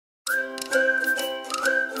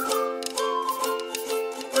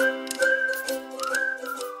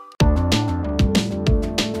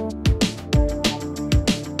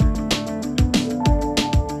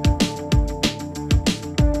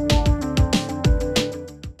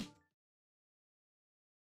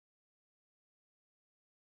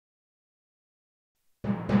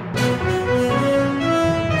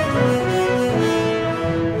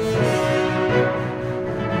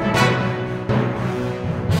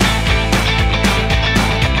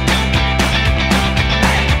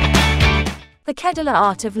Kedella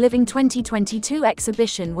Art of Living 2022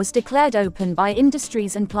 exhibition was declared open by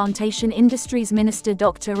Industries and Plantation Industries Minister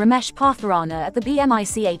Dr. Ramesh Pathirana at the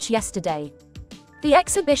BMICH yesterday. The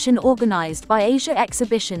exhibition, organised by Asia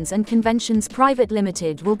Exhibitions and Conventions Private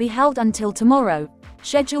Limited, will be held until tomorrow,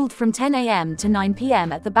 scheduled from 10 a.m. to 9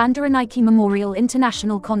 p.m. at the Bandaranaike Memorial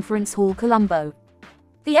International Conference Hall, Colombo.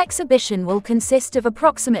 The exhibition will consist of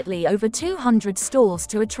approximately over 200 stalls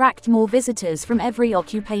to attract more visitors from every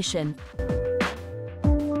occupation.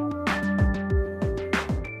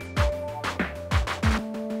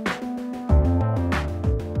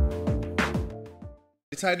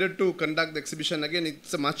 Decided to conduct the exhibition again.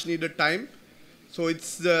 It's a much needed time, so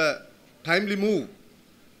it's the timely move.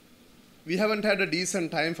 We haven't had a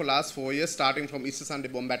decent time for last 4 years, starting from Easter Sunday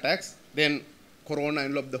bomb attacks, then Corona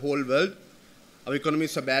enveloped the whole world. Our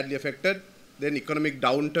economies are badly affected, then economic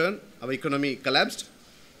downturn, our economy collapsed.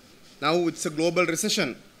 Now it's a global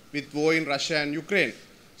recession with war in Russia and Ukraine.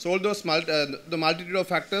 So all those the multitude of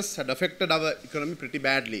factors had affected our economy pretty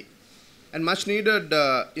badly. And much needed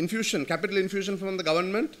capital infusion from the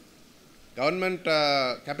government.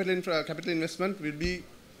 Capital investment will be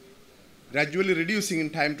gradually reducing in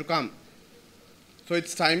time to come. So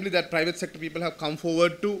it's timely that private sector people have come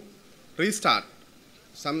forward to restart.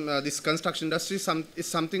 This construction industry is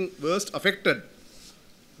something worst affected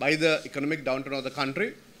by the economic downturn of the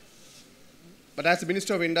country. But as the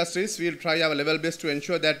Minister of Industries, we will try our level best to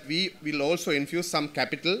ensure that we will also infuse some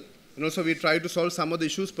capital, and also we try to solve some of the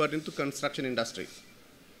issues pertaining to construction industry.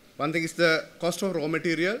 One thing is the cost of raw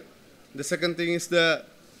material. The second thing is the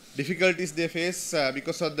difficulties they face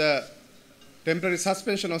because of the temporary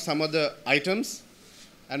suspension of some of the items,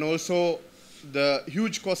 and also the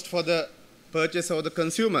huge cost for the purchase of the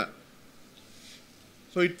consumer.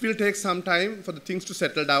 So it will take some time for the things to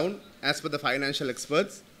settle down as per the financial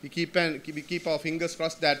experts. We keep our fingers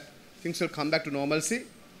crossed that things will come back to normalcy.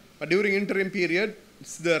 But during interim period,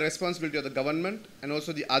 it's the responsibility of the government and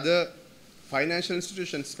also the other financial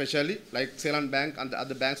institutions, especially like Sri Lanka Bank and the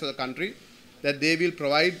other banks of the country, that they will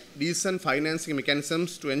provide decent financing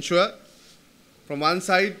mechanisms to ensure, from one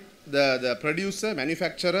side, the producer,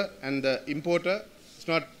 manufacturer, and the importer is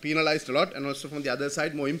not penalized a lot, and also from the other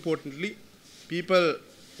side, more importantly, people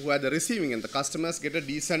who are the receiving and the customers get a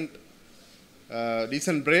decent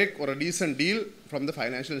break or a decent deal from the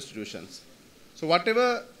financial institutions. So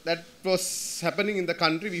whatever that was happening in the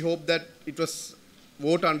country, we hope that it was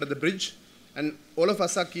water under the bridge, and all of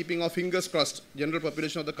us are keeping our fingers crossed. General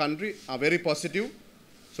population of the country are very positive.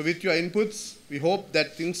 So with your inputs, we hope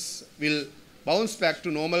that things will bounce back to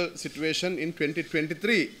normal situation in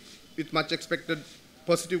 2023 with much expected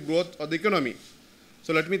positive growth of the economy.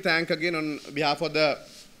 So let me thank again on behalf of the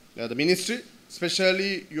ministry.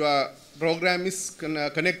 Especially your program is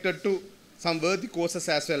connected to some worthy causes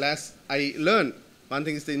as well, as I learned. One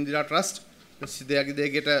thing is the Indira Trust. They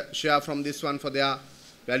get a share from this one for their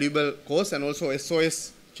valuable cause, and also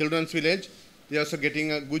SOS Children's Village. They are also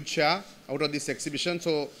getting a good share out of this exhibition.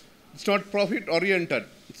 So it's not profit oriented.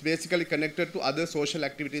 It's basically connected to other social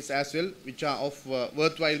activities as well, which are of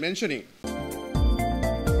worthwhile mentioning.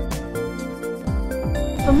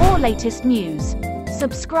 For more latest news,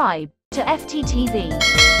 subscribe to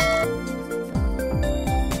FTTV.